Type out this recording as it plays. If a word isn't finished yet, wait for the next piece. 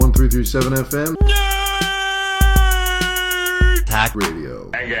93.7 FM. Hack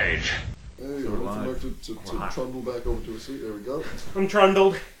Radio. Engage. Hey, welcome back to trundle back over to a seat. There we go. I'm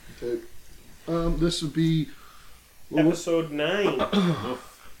trundled. Okay. This would be Episode 9.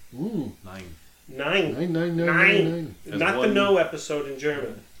 Ooh. 9. 9. Not the no episode in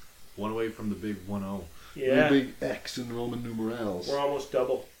German. One away from the big 1-0. Yeah. The big X in Roman numerals. We're almost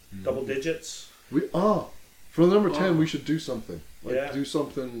double. Double digits. For the number 10, we should do something. Yeah. Do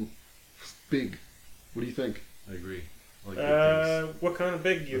something big. What do you think? I agree. I like big things. What kind of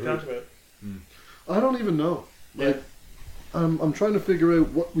big do you talk about? I don't even know. Yeah. I'm trying to figure out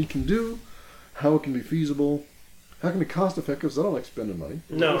what we can do, how it can be feasible, how it can be cost effective, because I don't like spending money.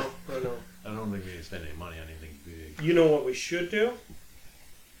 No. I don't think we need to spend any money on anything big. You know what we should do?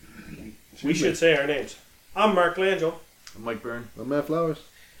 We should say our names. I'm Mark Langell. I'm Mike Byrne. I'm Matt Flowers.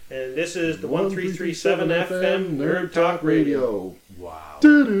 And this is the 1337 FM Nerd Talk Radio. Wow. We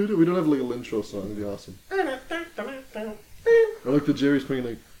don't have like a intro song. It'd be awesome. I like the Jerry's playing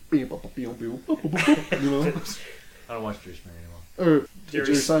like, you know? I don't watch Jerry Springer anymore. Or Jerry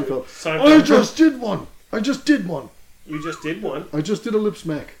Seinfeld. Seinfeld. I just did one. You just did one. I just did a lip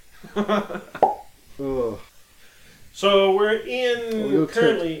smack. So we're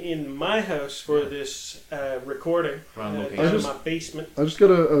currently in my house for this recording. In my basement. I just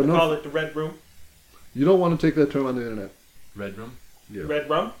got I call it the Red Room. You don't want to take that term on the internet. Red Room? Yeah. Red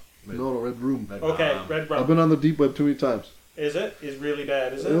Rum? No, Red Room. Okay, Red Rum. I've been on the deep web too many times. Is it? Is really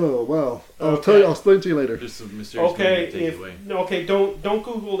bad, is it? Oh, wow. I'll Okay. tell you. I'll explain it to you later. Just a mysterious thing to take it away. Okay, don't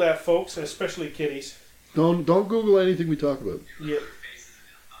Google that, folks, especially kiddies. Don't Google anything we talk about. Yeah.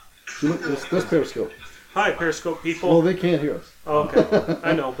 See, look, that's Periscope. Hi, Periscope people. Well, they can't hear us. Okay,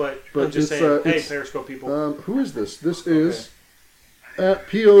 I know, but I'm just saying. Hey, Periscope people. Who is this? This is at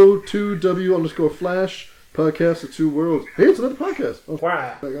PO2W_Flash podcast of two worlds. Hey, it's another podcast. Oh,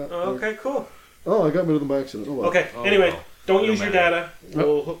 Wow. Okay, cool. Oh, I got rid of them by accident. Oh, well. Okay. Anyway, don't use your matter. data.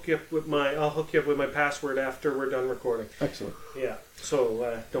 We'll hook you up with I'll hook you up with my password after we're done recording. Excellent. Yeah.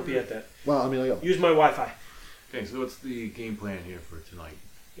 So don't be at that. Wow. I mean, I got. Use my Wi-Fi. Okay, so what's the game plan here for tonight?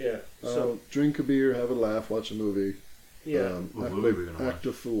 Yeah. So Drink a beer, have a laugh, watch a movie. yeah. What movie are we gonna Act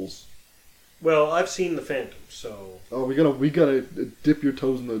of Fools. Well, I've seen The Phantom, so Oh, we gotta dip your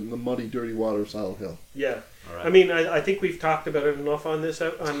toes in the muddy, dirty water of Silent Hill. yeah. All right. I mean, I think we've talked about it enough on this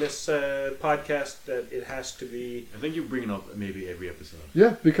podcast that it has to be I think you're bringing up maybe every episode.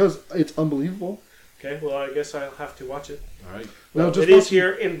 Yeah, because it's unbelievable. okay. Well, I guess I'll have to watch it. All right. Now, Well, just it is watch-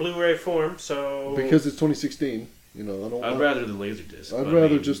 here in Blu-ray form, so because it's 2016. You know, I'd rather the Laserdisc. I'd but rather I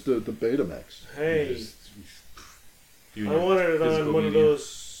mean, just the Betamax. hey, you I wanted it on physical one of media.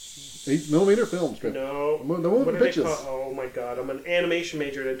 those 8mm films. Greg. No. The one with What the are they pictures. called? Oh my god, I'm an animation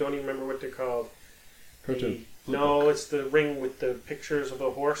major and I don't even remember what they're called. Cartoon. No, it's the ring with the pictures of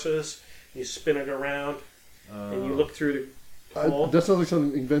the horses. You spin it around and you look through the hole. That sounds like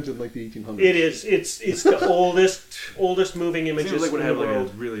something invented in like the 1800s. It is. It's the oldest moving It images seems like in would the have like a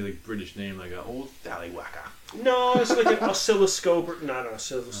world. really like British name, like a old Tallywhacker. No, it's like an oscilloscope. Not an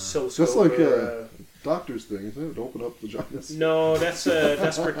oscilloscope. That's like or, doctor's thing, isn't it? To open up vaginas. no, that's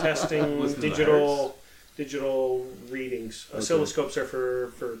for testing Listen to the digital readings. Okay. Oscilloscopes are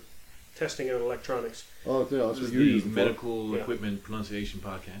for testing out electronics. Oh, yeah, that's This what is you the use it for. medical Yeah. equipment pronunciation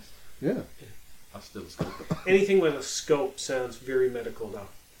podcast. Yeah. Oscilloscope. Anything with a scope sounds very medical now.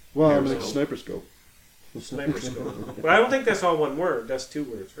 Well, I mean, like a Periscope. sniper scope. Sniper scope. But I don't think that's all one word. That's two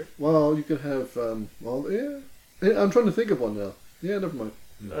words, right? Well, you could have, yeah. I'm trying to think of one now. Yeah, never mind.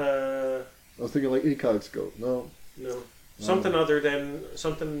 I was thinking like ACOG scope. No. Something other than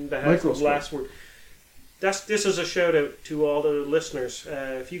something that has the Microscope. last word. This is a shout out to all the listeners.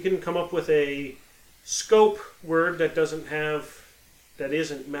 If you can come up with a scope word that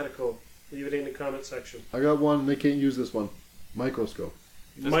isn't medical, leave it in the comment section. I got one, they can't use this one. Microscope.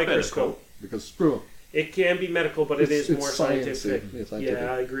 That's Microscope. Because screw 'em. It can be medical, but it is It's more sciencey. scientific. Yeah, scientific.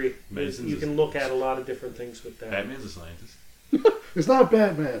 Yeah, I agree. Medicine's You a- can look at a lot of different things with that. Batman's a scientist. It's not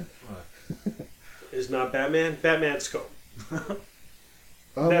Batman. It's not Batman. Batman scope.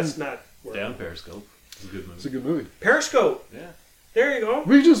 That's not. Down Periscope. It's a good movie. It's a good movie. Periscope. Yeah. There you go.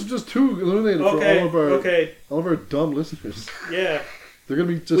 We just too eliminated Okay. for all of our dumb listeners. Yeah. They're gonna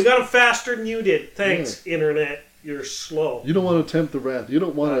be just. We got them faster than you did. Thanks, Internet. You're slow. You don't want to tempt the wrath. You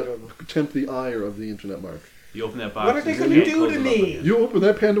don't want I don't know. to tempt the ire of the internet, Mark. You open that box. What are they and gonna you do close to it up me? again. You open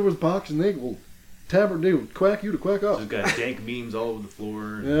that Pandora's box and they will they will quack you to quack up. Just got dank memes all over the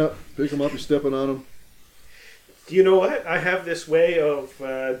floor. Yeah, pick them up, you're stepping on them. Do you know what? I have this way of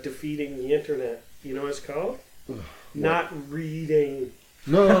defeating the Internet. You know what it's called? Not reading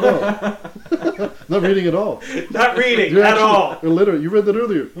No. Not reading at all. Not reading You're at actually all. illiterate. You read that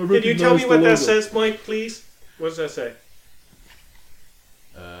earlier. Can you tell me what that says, Mike, please? What does that say?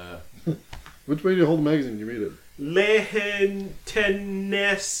 Which way do you hold the magazine when you read it?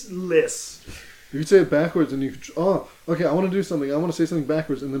 Lehenteneslis. You could say it backwards and you could... Oh, okay, I want to do something. I want to say something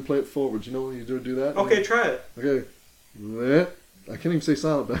backwards and then play it forwards. You know when you do that? Okay, try it. Okay. I can't even say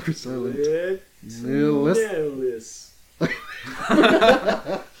silent backwards. Silent. Lehenteneslis.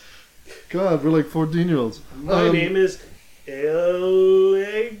 God, we're like 14-year-olds. My name is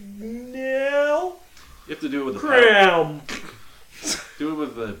Elignel You have to do it with the Cram. do it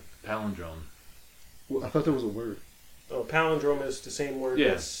with the palindrome. Well, I thought that was a word. Oh, palindrome is the same word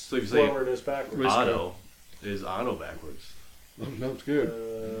Yeah, as so if you say forward as backwards. Auto is auto backwards. Oh, no, I'm scared.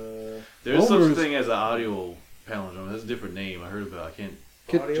 There's Homer such is- thing as an audio palindrome. That's a different name. I heard about it. I can't.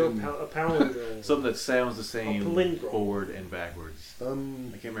 Audio Kitchen. a palindrome. Something that sounds the same palindrome. forward and backwards. I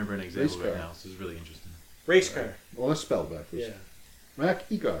can't remember an example Race right car. now, so it's really interesting. Race car. Well, that's spelled backwards. Yeah. Mac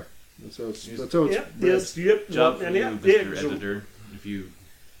Egar. That's how it's. Yep, That's how it's. Yep. read. Yes. Yep. Job for and you, yeah, Mr. yeah, Editor. If you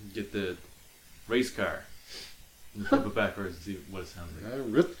get the race car and flip it backwards and see what it sounds like.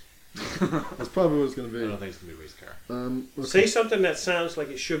 That's probably what it's going I to don't be. think it's gonna be a race car. Okay. Say something that sounds like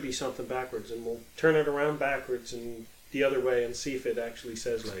it should be something backwards, and we'll turn it around backwards and the other way and see if it actually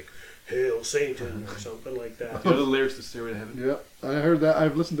says like "Hail Satan" or something like that. The other lyrics to Stairway to Heaven. Yeah, I heard that.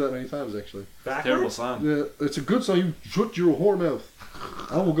 I've listened to that many times, actually. Terrible Backwards. song. Yeah, it's a good song. You shut your whore mouth.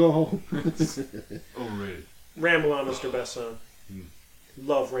 I will go home. Overrated. Ramble On is their best song.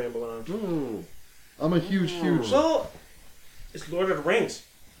 Love Ramble On. I'm a huge. So, it's Lord of the Rings.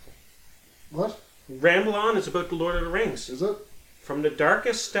 What Ramble On is about the Lord of the Rings. is it? From the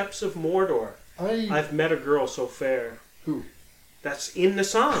darkest steps of Mordor, I've met a girl so fair. Who? That's in the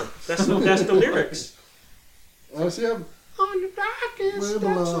song. That's the lyrics. I see. I'm. On the darkest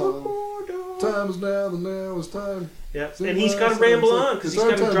Ramble steps of on. Mordor. Time is now. The now is time. Yeah, Sing and he's got to last ramble song. on because It's he's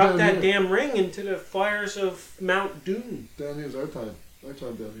our got to time drop down that here. damn ring into the fires of Mount Doom. Down here's our time. Our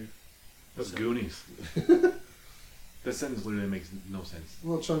time down here. That's Goonies. That sentence literally makes no sense.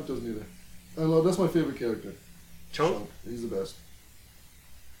 Well, Chunk doesn't either. I love. That's my favorite character. Chunk? He's the best.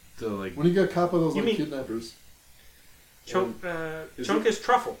 So like, When he got caught by those You like mean- kidnappers. Chunk, Is Chunk is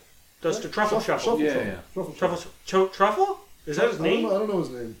Truffle. Does the Truffle Shuffle. Yeah. Truffle. Truffle? Is that his name? I don't know his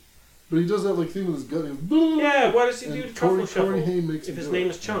name. But he does that like thing with his gun. He goes, Yeah, why does he do And the Truffle Corey Shuffle Haim makes if him his do name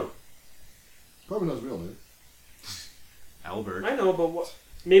it. is Chunk? Probably not his real name. Albert. I know, but what?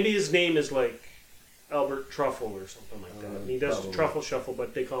 Maybe his name is like Albert Truffle or something like that. And he does the Probably. Truffle Shuffle,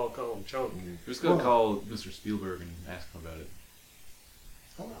 but they call him Chunk. We're just gonna Well- call Mr. Spielberg and ask him about it.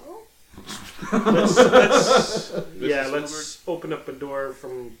 Hello? Let's yeah, Mr. let's open up a door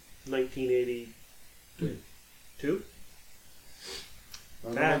from 1982. I know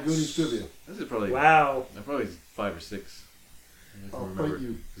my That's- Goonies trivia. This is probably Wow. probably 5 or 6. I I'll can fight remember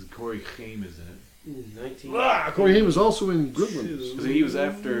you. because Corey Haim is in it. 19. Corey Haim was also in Gremlins. Because he was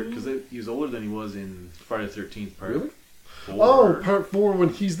after because he was older than he was in Friday the 13th part. Really? 4. Oh, part 4 when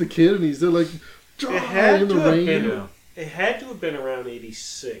he's the kid and he's there like had in the to have rain. been- Yeah. It had to have been around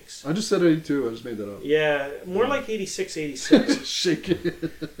 86. I just said 82. I just made that up. Yeah, more like 86, 87. Shake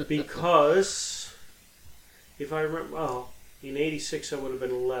it. Because if I remember, well, in 86 I would have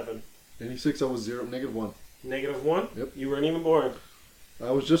been 11. 86. I was -1. -1? Yep. You weren't even born.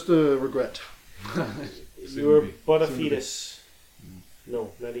 I was just a regret. You were be. but a Soon to be. fetus.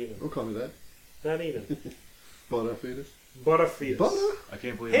 No, not even. Don't call me that. Not even. Butter fetus. But a fetus. Butter? I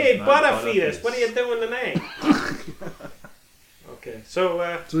can't believe. Hey, it's not but a Butter fetus, what are you doing tonight? Okay, so,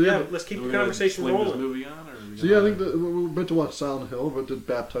 So, yeah, yeah, let's keep Are the we gonna conversation fling this rolling. movie on, or are we So yeah, I gonna- think that we're about to watch Silent Hill. We're about to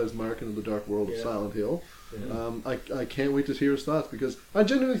baptize Mark into the dark world of Yeah. Silent Hill. Yeah. I can't wait to hear his thoughts because I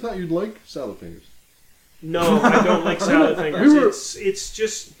genuinely thought you'd like Salad Fingers. No, I don't like salad fingers. We were- It's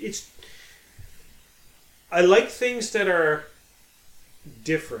just I like things that are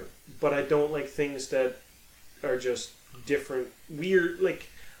different, but I don't like things that are just different, weird. Like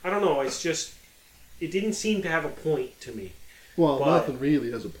I don't know. It's just it didn't seem to have a point to me. Well, But- nothing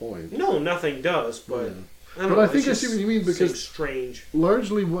really has a point. No, nothing does. But Yeah. I don't But know, I think it's I see just what you mean because- seems strange.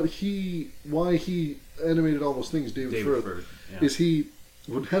 Largely, why he animated all those things, David, David Firth, Firth, yeah. is he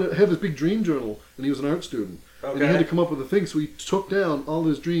had this big dream journal and he was an art student and he had to Okay. come up with a thing. So he took down all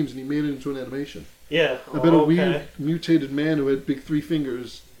his dreams and he made it into an animation Yeah. about a okay. weird mutated man who had big 3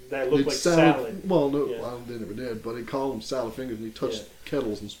 fingers. That looked Did like salad. Well, no, Yeah. well, they never did, but he called them salad fingers and he touched Yeah.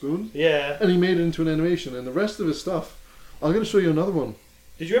 kettles and spoons. Yeah. And he made it into an animation. And the rest of his stuff, I'm going to show you another one.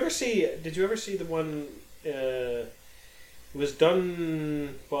 Did you ever see the one? It was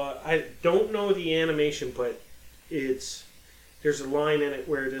done, but I don't know the animation, but it's there's a line in it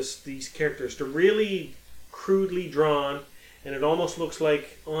where these characters, they're really crudely drawn, and it almost looks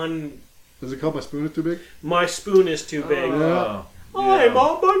like on Is it called My Spoon Is Too Big? My Spoon Is Too Big. Oh, I'm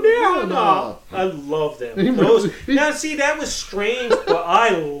a banana. Banana. I love them. He Those, was- he- now, see, that was strange, but I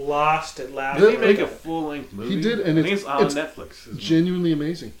lost it Did laughing. he make a full-length movie? He did, and I think it's- it's on it's Netflix. isn't it? Genuinely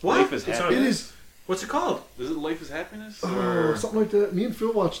amazing. What? Life is It's on- Happiness. It is. What's it called? Is it Life is Happiness? Oh, something like that. Me and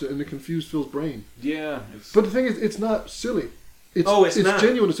Phil watched it, and it confused Phil's brain. Yeah. It's, But the thing is, it's not silly. It's not.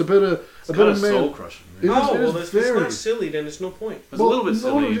 genuine. It's about a kind man. of soul-crushing. It Right? is- Oh, well, is if it's very- not silly, then it's no point. It's a little bit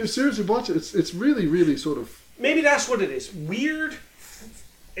silly. No, seriously, watch it. It's really, really sort of. Maybe that's what it is. Weird,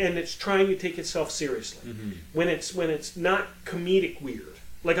 and it's trying to take itself seriously. Mhm. When it's not comedic weird.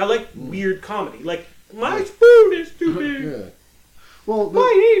 Like, I like weird comedy. Like, my spoon is too big. Yeah. Well,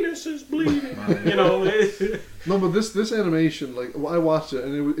 My anus is bleeding. You know. no, but this animation, like I watched it,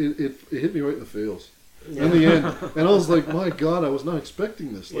 and it hit me right in the feels. Yeah. In the end, and I was like, my God, I was not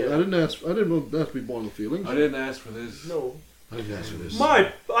expecting this. Like, Yeah. I didn't know that to be born with feelings. I didn't ask for this. No. I didn't ask for this.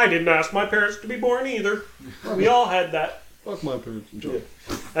 I didn't ask my parents to be born either. We all had that. Fuck my parents. Enjoy.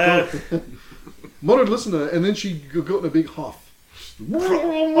 Uh, Mother would listen to that, and then she'd go in a big huff.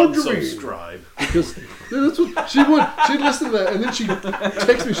 Unsubscribe. Because that's what she would. She'd listen to that, and then she'd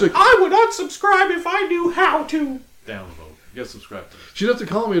text me. She's like, I would unsubscribe if I knew how to. Downvote. You gotta subscribe to this. she'd have to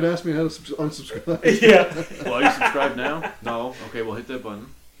call me and ask me how to unsubscribe. Yeah. Well, are you subscribed now? No. Okay, well hit that button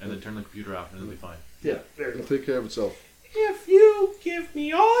and then turn the computer off and it'll be fine. Yeah. There you It'll go. take care of itself. If you give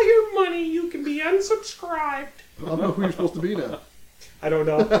me all your money, you can be unsubscribed. I don't know who you're supposed to be now. I don't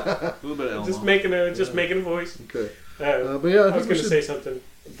know. A little bit of Elmo. Just making a voice. Okay. But Yeah, I I was think we going to should. say something.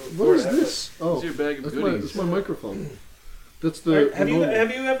 What before is that. this? Oh, It's your bag of that's goodies. my microphone. That's the. Have you normal-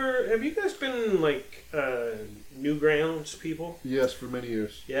 have you guys been like Newgrounds people? Yes, for many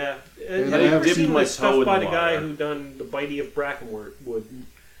years. Yeah. And Have I you have ever dipped seen my the toe stuff in by the the guy water. who done the Bitey of Brackenwood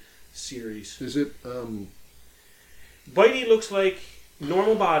series? Is it? Bitey looks like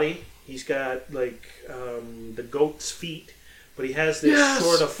normal body. He's got like the goat's feet, but he has this Yes!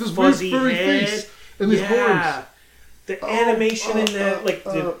 sort of This weird fuzzy furry head. face and his horns. The animation in that, like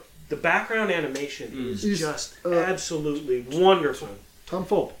uh, the background animation is He's, just uh, absolutely wonderful. Tom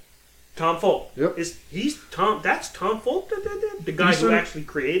Fulp. Tom Fulp. Yep. He's Tom? That's Tom Fulp, the guy He's who sort of- actually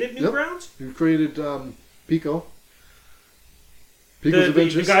created Yep. Newgrounds. Who created Pico? The Pico's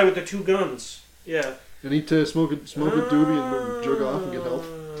Adventures. guy with the two guns. Yeah. And eat smoke a doobie and jerk off and get health.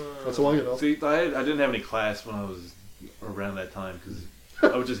 That's how I get health. See, I didn't have any class when I was around that time because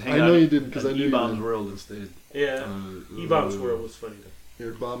I would just hang I out know you didn't, 'cause at I knew you E-Bomb's didn't. World instead. Yeah. E-Bomb's World was funny though.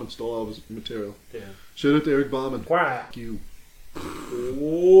 Eric Bauman stole all of his material. Yeah. Shout out to Eric Bauman. Wow. Thank you.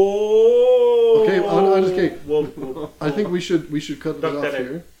 Whoa. Okay, okay. We'll I think we should cut it Duck off that in.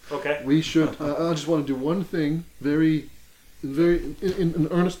 here. Okay. We should. I just want to do one thing, in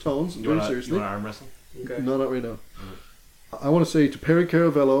earnest tones, You very want seriously. to arm wrestle? Okay. No, not right now. I want to say to Perry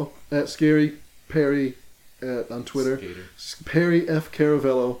Caravello at Scary Perry on Twitter, Skater. Perry F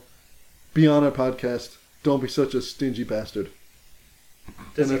Caravello, be on our podcast. Don't be such a stingy bastard.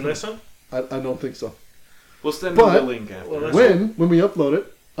 Does he And listen? I don't think so. We'll send But- him the link after. Well, that's- When we upload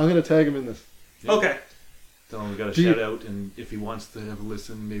it, I'm gonna tag him in this. Yeah. Okay. Tell him we got a Do you- shout out, and if he wants to have a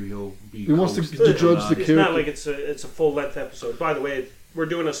listen, maybe he'll be. He wants to host judge or the not. It's character. not like it's a full length episode. By the way, we're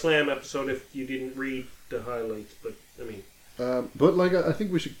doing a slam episode if you didn't read the highlights, but I mean, But like I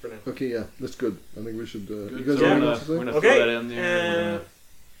think we should. for now. Okay, yeah, that's good. I think we should. Good. You guys So have Yeah. anything else to say? we're gonna Okay, throw that in there. and we're gonna-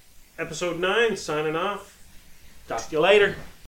 Episode 9, signing off. Talk to you later.